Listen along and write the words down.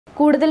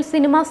കൂടുതൽ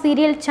cinema,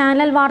 serial,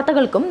 channel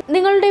വാർത്തകൾക്കും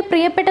നിങ്ങളുടെ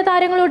പ്രിയപ്പെട്ട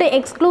താരങ്ങളുടെ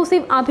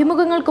എക്സ്ക്ലൂസീവ്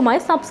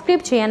അഭിമുഖങ്ങൾക്കുമായി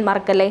സബ്സ്ക്രൈബ് ചെയ്യാൻ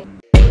മറക്കല്ലേ.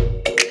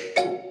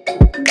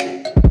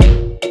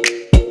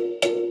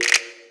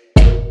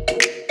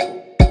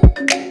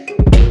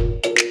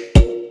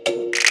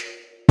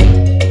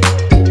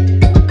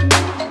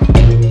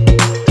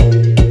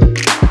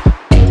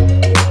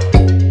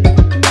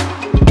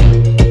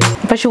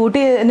 ഷൂട്ട്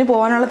ചെയ്തിന്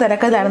പോകാനുള്ള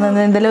തിരക്കതായിരുന്നു.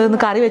 എന്തെങ്കിലും ഒന്ന്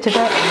കറി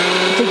വെച്ചിട്ട്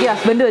ഉച്ചയ്ക്ക്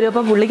ഹസ്ബൻഡ് വരും.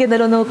 അപ്പോൾ പുള്ളിക്ക്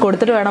എന്തെങ്കിലും ഒന്ന്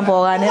കൊടുത്തിട്ട് വേണം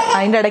പോകാൻ.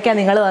 അതിൻ്റെ ഇടയ്ക്കാണ്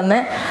നിങ്ങൾ വന്ന്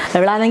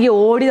എവിടെയാണെങ്കിൽ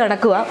ഓടി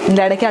നടക്കുക.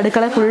 ഇതിൻ്റെ ഇടയ്ക്ക്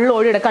അടുക്കള ഫുൾ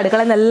ഓടി കിടക്കുക.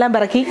 അടുക്കളയിൽ നിന്നെല്ലാം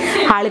പിറക്കി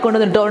ഹാളിൽ കൊണ്ട്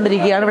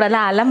നിട്ടുകൊണ്ടിരിക്കുകയാണ്. ഇവിടെ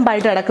എല്ലാം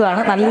അലമ്പായിട്ട്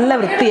കിടക്കുകയാണ്. നല്ല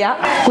വൃത്തിയാണ്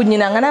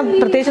കുഞ്ഞിന്. അങ്ങനെ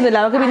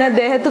പ്രത്യേകിച്ചൊന്നുമില്ല. അവർക്ക് പിന്നെ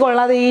ദേഹത്ത്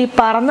കൊള്ളാതെ ഈ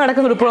പറന്ന്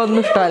കിടക്കുന്ന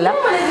ഉടുപ്പുകളൊന്നും ഇഷ്ടമല്ല.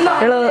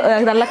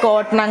 നല്ല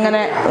കോട്ടൺ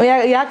അങ്ങനെ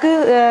ഇയാൾക്ക്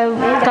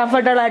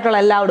കംഫർട്ടബിൾ ആയിട്ടുള്ള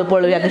എല്ലാ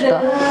ഉടുപ്പുകളും ഇയാൾക്ക്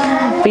ഇഷ്ടമാണ്.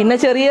 പിന്നെ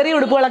ചെറിയ ചെറിയ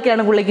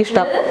ഉടുപ്പുകളൊക്കെയാണ് പുള്ളിക്ക്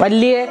ഇഷ്ടം.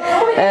 വലിയ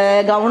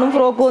ഗൗണും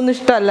ഫ്രോക്കും ഒന്നും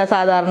ഇഷ്ടമല്ല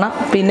സാധാരണ.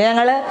 പിന്നെ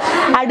ഞങ്ങൾ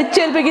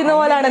അടിച്ചേൽപ്പിക്കുന്ന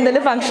പോലെയാണ്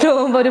എന്തെങ്കിലും ഫംഗ്ഷൻ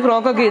പോകുമ്പോൾ ഒരു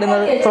ഫ്രോക്കൊക്കെ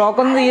ഇടുന്നത്.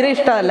 ഫ്രോക്കൊന്നും തീരെ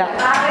ഇഷ്ടമല്ല.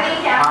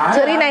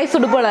 ചെറിയ നൈസ്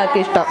ഉടുപ്പുകളൊക്കെ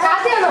ഇഷ്ടം.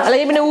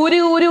 അല്ലെങ്കിൽ പിന്നെ ഊര്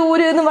ഊര്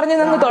ഊര് എന്ന് പറഞ്ഞ്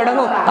നിന്ന്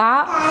തുടങ്ങും. ആ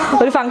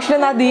ഒരു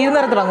ഫംഗ്ഷൻ ആ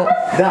തീരുന്നേരം തുടങ്ങും.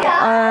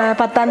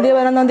 10-ാം തീയതി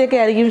 11-ാം തീയതി ഒക്കെ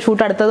ആയിരിക്കും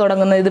ഷൂട്ട് അടുത്ത്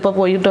തുടങ്ങുന്നത്. ഇതിപ്പോൾ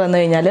പോയിട്ട് വന്നു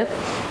കഴിഞ്ഞാൽ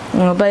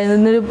അപ്പോൾ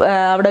ഇന്നൊരു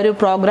അവിടെ ഒരു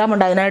പ്രോഗ്രാം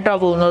ഉണ്ട്, അതിനായിട്ടാണ്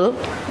പോകുന്നത്.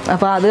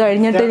 അപ്പോൾ അത്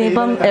കഴിഞ്ഞിട്ട്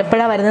ഇനിയിപ്പം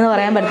എപ്പോഴാണ് വരുന്നതെന്ന്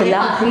പറയാൻ പറ്റത്തില്ല.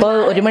 അപ്പോൾ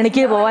 1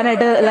 മണിക്ക്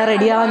പോകാനായിട്ട് എല്ലാം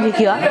റെഡിയാവാൻ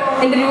ഇരിക്കുക.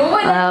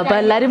 അപ്പോൾ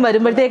എല്ലാവരും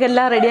വരുമ്പോഴത്തേക്ക്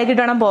എല്ലാം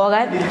റെഡിയാക്കിയിട്ട് വേണം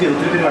പോകാൻ.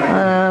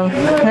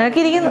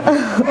 അങ്ങനെയൊക്കെ ഇരിക്കുന്നു.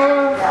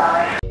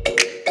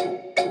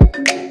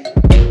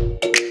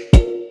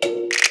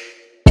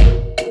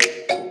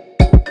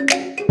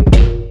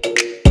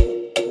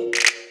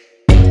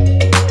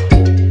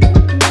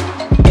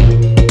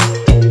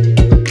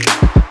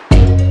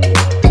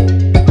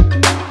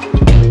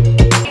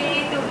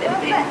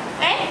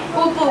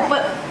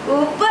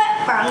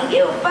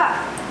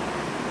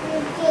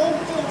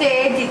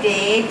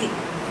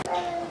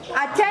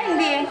 അച്ഛാ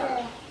എന്തിയെ?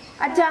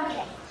 അച്ഛാ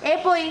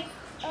പോയി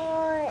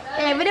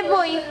എവിടെ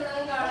പോയി?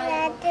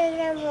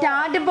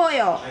 ചാട്ട്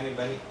പോയോ?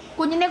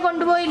 കുഞ്ഞിനെ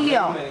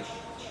കൊണ്ടുപോയില്ലയോ?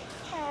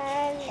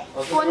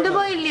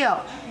 കൊണ്ടുപോയില്ലയോ?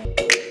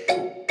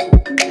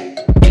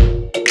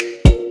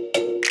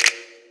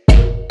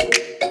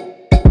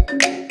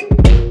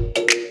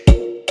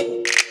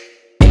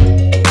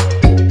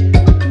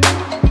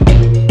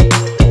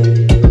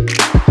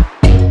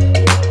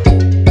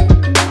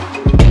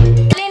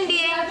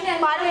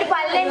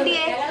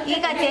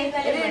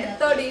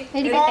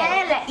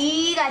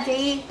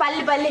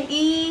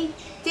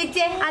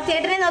 ചിച്ചേ ആ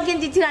ചേട്ടനെ നോക്കിയാ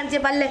ചിച്ചി കാണിച്ചേ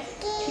പല്ല്.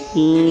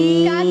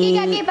 കാക്കി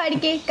കാക്കി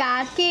പഠിക്കേ.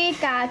 കാക്കി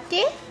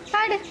കാക്കി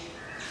പാട്.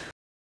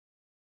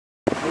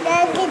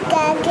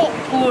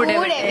 കൂടെ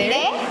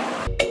എവിടെ?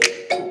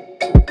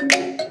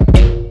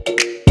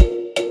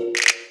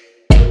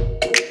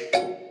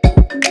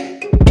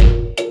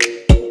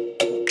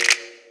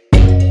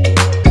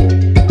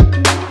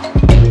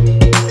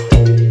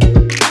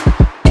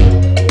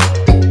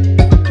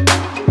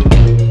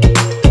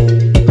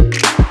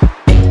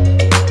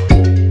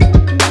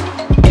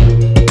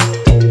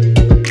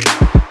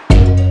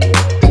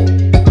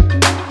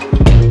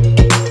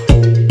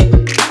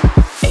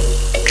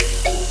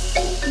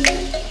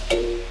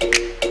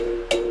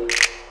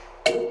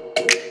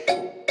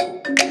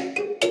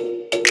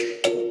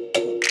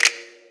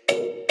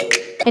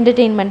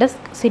 Entertainment Desk,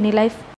 Cine Life.